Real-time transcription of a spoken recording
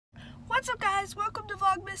What's up, guys? Welcome to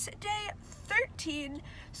Vlogmas day 13.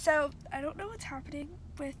 So I don't know what's happening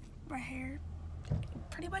with my hair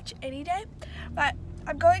pretty much any day, but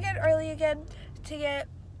I'm going in early again to get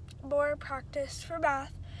more practice for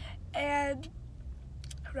math, and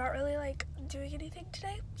I'm not really like doing anything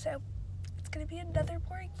today, so it's gonna be another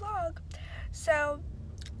boring vlog. So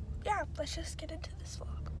yeah, let's just get into this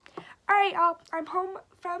vlog. Alright, y'all, I'm home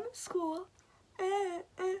from school. It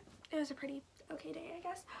was a pretty okay day, I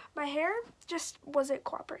guess. My hair just wasn't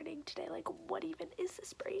cooperating today. Like, what even is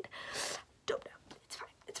this braid? Don't know. It's fine.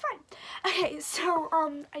 It's fine. Okay, so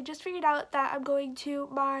I just figured out that I'm going to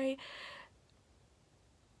my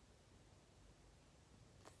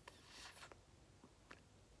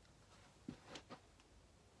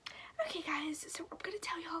okay, guys, so I'm gonna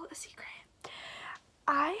tell y'all a secret.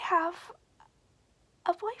 I have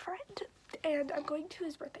a boyfriend, and I'm going to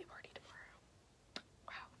his birthday party tomorrow.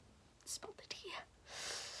 Wow. Spilled the tea.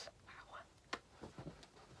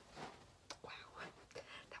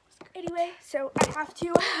 Anyway, so I have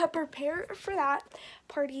to prepare for that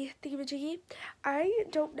party thingamajiggy. I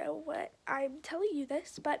don't know what I'm telling you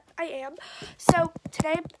this, but I am. So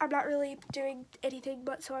today I'm not really doing anything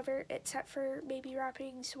whatsoever except for maybe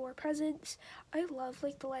wrapping some more presents. I love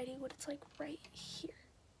like the lighting when it's like right here.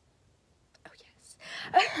 Oh yes.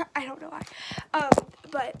 I don't know why.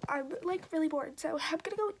 But I'm like really bored, so I'm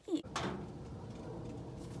gonna go eat.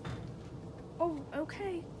 Oh,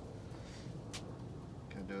 okay.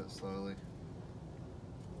 Do it slowly.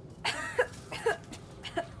 Oh,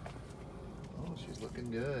 she's looking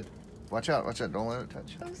good. Watch out, don't let it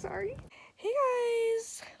touch you. I'm sorry. Hey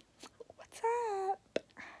guys, what's up?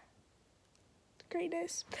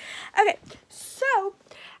 Greatness. Okay, so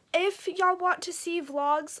if y'all want to see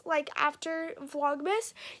vlogs like after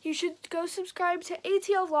Vlogmas, you should go subscribe to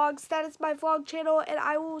ATL Vlogs. That is my vlog channel, and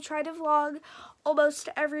I will try to vlog almost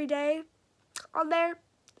every day on there,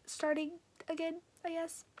 starting again, I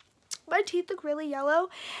guess. My teeth look really yellow,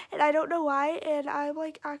 and I don't know why, and I'm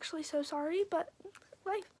like actually so sorry, but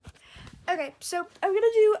life. Okay, so I'm gonna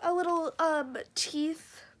do a little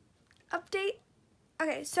teeth update.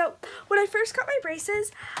 Okay, so when I first got my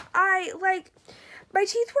braces, my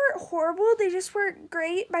teeth weren't horrible, they just weren't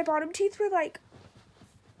great. My bottom teeth were like,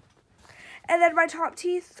 and then my top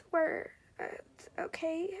teeth were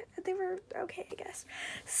okay. They were okay, I guess.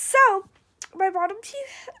 So my bottom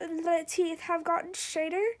teeth have gotten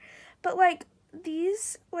straighter, but like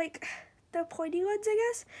these, like the pointy ones, I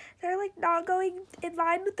guess, they're like not going in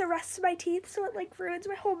line with the rest of my teeth, so it like ruins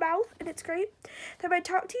my whole mouth, and it's great. Then my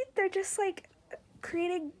top teeth, they're just like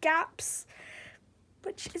creating gaps,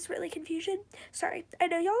 which is really confusing. Sorry, I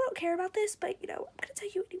know y'all don't care about this, but you know, I'm gonna tell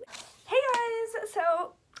you anyway. Hey guys,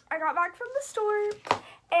 so I got back from the store,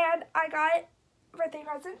 and I got birthday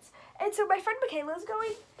presents, and so my friend Michaela's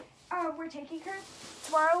going. We're taking her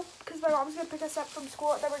tomorrow because my mom's going to pick us up from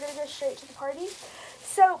school, and then we're going to go straight to the party.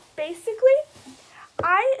 So basically,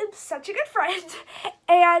 I am such a good friend,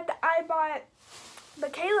 and I bought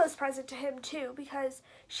Michaela's present to him too because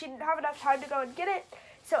she didn't have enough time to go and get it.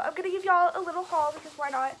 So I'm going to give y'all a little haul because why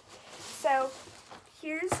not? So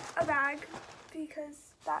here's a bag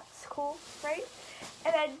because that's cool, right?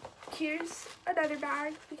 And then here's another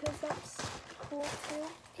bag because that's cool too,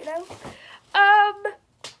 you know?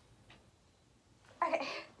 Okay,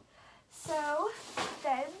 so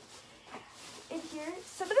then in here,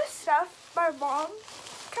 some of the stuff my mom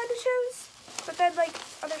kind of chose, but then like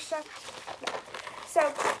other stuff, no.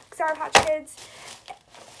 So Sour Patch Kids,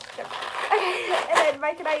 no. Okay, and then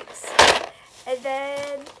Mike and Ike's, and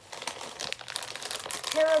then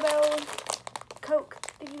caramel Coke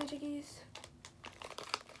thingy-majiggies.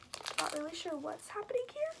 Not really sure what's happening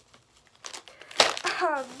here.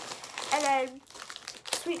 And then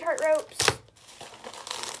Sweetheart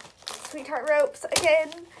Ropes again,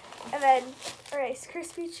 and then a Rice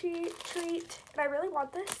Krispie treat, and I really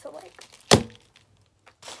want this, so like,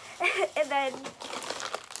 and then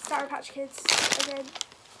Sour Patch Kids again,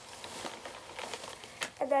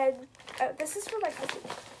 and then, oh, this is for my cousin.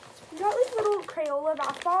 We got like little Crayola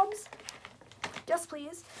bath bombs, yes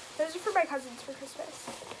please, those are for my cousins for Christmas,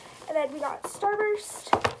 and then we got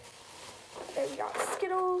Starburst, and then we got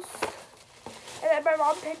Skittles, and then my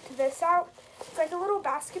mom picked this out. It's like a little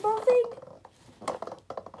basketball thing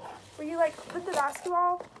where you like put the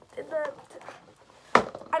basketball in the,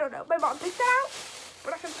 I don't know, my mom picked that out.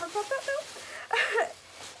 We're not going to talk about that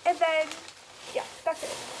though. And then, yeah, that's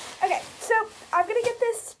it. Okay, so I'm going to get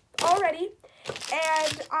this all ready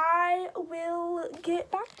and I will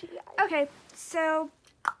get back to you guys. Okay, so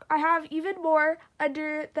I have even more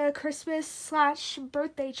under the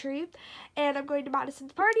Christmas/birthday tree, and I'm going to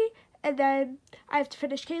Madison's party, and then I have to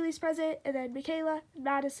finish Kaylee's present, and then Michaela,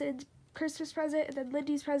 Madison's Christmas present, and then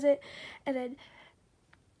Lindy's present, and then,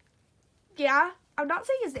 yeah, I'm not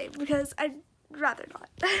saying his name because I'd rather not.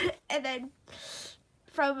 And then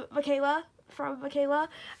from Michaela,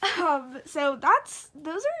 so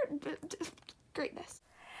those are greatness.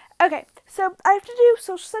 Okay, so I have to do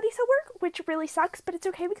social studies homework, which really sucks, but it's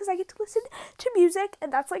okay because I get to listen to music,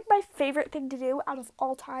 and that's like my favorite thing to do out of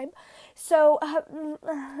all time. So,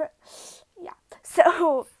 yeah,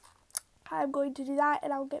 so I'm going to do that,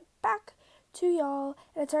 and I'll get back to y'all,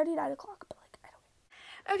 and it's already 9 o'clock, but like, I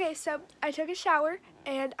don't know. Okay, so I took a shower,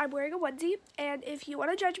 and I'm wearing a onesie, and if you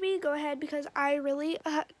want to judge me, go ahead, because I really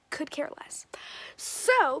could care less.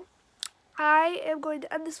 So I am going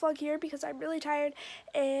to end this vlog here because I'm really tired,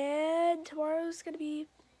 and tomorrow's going to be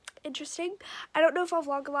interesting. I don't know if I'll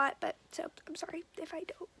vlog a lot, but so I'm sorry if I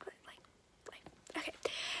don't, but like, okay.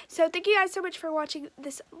 So thank you guys so much for watching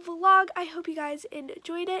this vlog. I hope you guys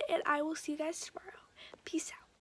enjoyed it, and I will see you guys tomorrow. Peace out.